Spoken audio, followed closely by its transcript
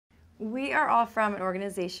We are all from an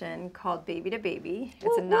organization called Baby to Baby.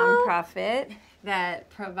 It's a nonprofit that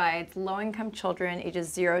provides low-income children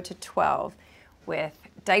ages 0 to 12 with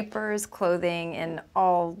diapers, clothing, and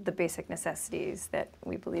all the basic necessities that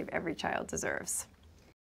we believe every child deserves.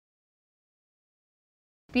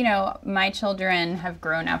 You know, my children have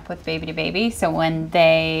grown up with Baby to Baby, so when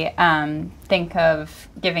they think of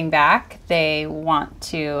giving back, they want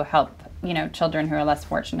to help, you know, children who are less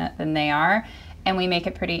fortunate than they are. And we make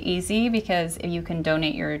it pretty easy because if you can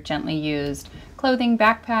donate your gently used clothing,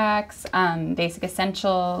 backpacks, basic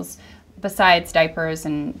essentials, besides diapers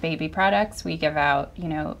and baby products, we give out, you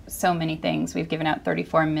know, so many things. We've given out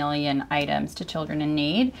 34 million items to children in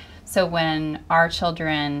need. So when our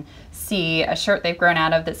children see a shirt they've grown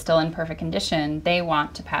out of that's still in perfect condition, they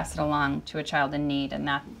want to pass it along to a child in need, and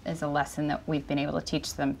that is a lesson that we've been able to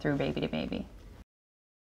teach them through Baby to Baby.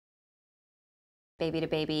 Baby to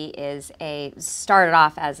Baby started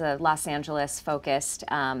off as a Los Angeles-focused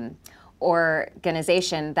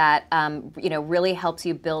organization that you know, really helps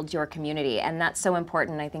you build your community, and that's so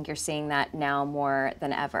important. I think you're seeing that now more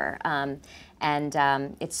than ever,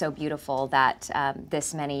 and it's so beautiful that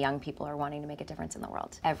this many young people are wanting to make a difference in the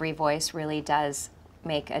world. Every voice really does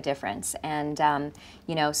make a difference, and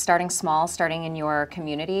you know, starting small, starting in your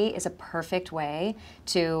community is a perfect way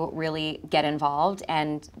to really get involved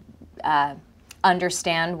and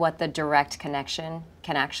understand what the direct connection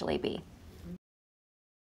can actually be.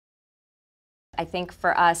 I think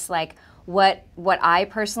for us, like, what I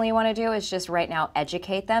personally want to do is just right now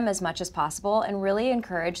educate them as much as possible and really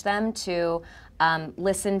encourage them to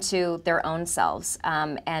listen to their own selves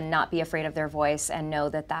and not be afraid of their voice, and know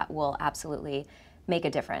that that will absolutely make a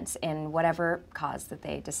difference in whatever cause that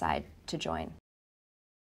they decide to join.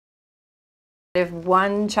 If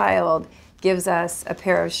one child gives us a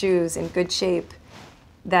pair of shoes in good shape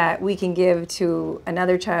that we can give to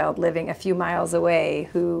another child living a few miles away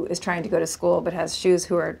who is trying to go to school but has shoes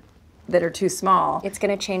that are too small, it's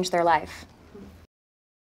going to change their life.